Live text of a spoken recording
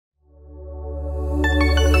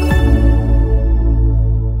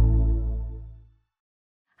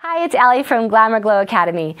it's Alli from Glamour Glow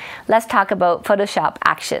Academy. Let's talk about Photoshop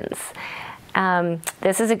actions.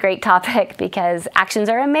 This is a great topic because actions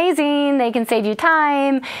are amazing. They can save you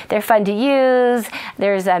time. They're fun to use.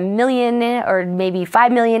 There's 1 million or maybe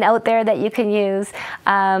 5 million out there that you can use.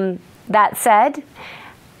 That said,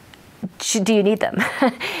 do you need them?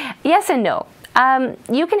 Yes and no.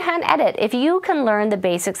 You can hand edit. If you can learn the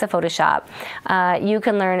basics of Photoshop, you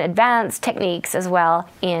can learn advanced techniques as well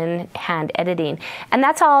in hand editing. And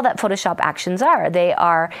that's all that Photoshop actions are. They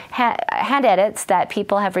are hand edits that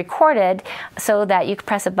people have recorded so that you can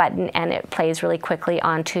press a button and it plays really quickly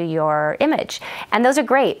onto your image. And those are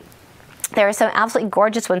great. There are some absolutely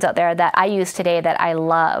gorgeous ones out there that I use today that I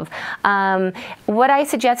love. What I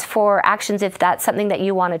suggest for actions, if that's something that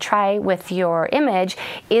you want to try with your image,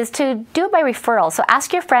 is to do it by referral. So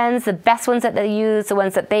ask your friends the best ones that they use, the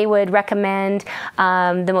ones that they would recommend.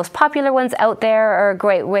 The most popular ones out there are a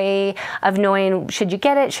great way of knowing should you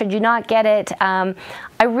get it, should you not get it.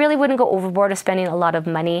 I really wouldn't go overboard of spending a lot of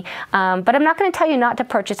money, but I'm not going to tell you not to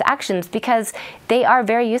purchase actions because they are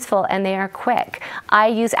very useful and they are quick. I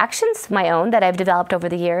use actions, my own, that I've developed over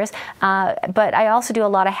the years, but I also do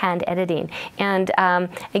a lot of hand editing. And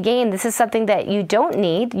again, this is something that you don't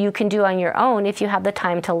need, you can do on your own if you have the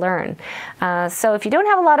time to learn. So if you don't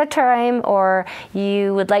have a lot of time or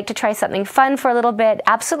you would like to try something fun for a little bit,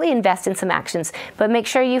 absolutely invest in some actions, but make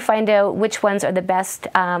sure you find out which ones are the best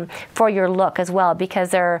for your look as well,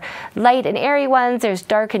 because there are light and airy ones, there's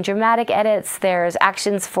dark and dramatic edits, there's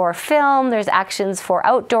actions for film, there's actions for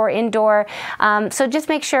outdoor, indoor. So just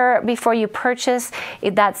make sure before you purchase,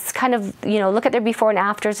 that's kind of, look at their before and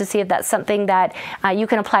afters to see if that's something that you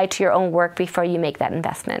can apply to your own work before you make that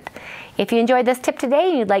investment. If you enjoyed this tip today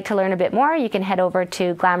and you'd like to learn a bit more, you can head over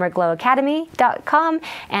to glamourglowacademy.com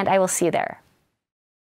and I will see you there.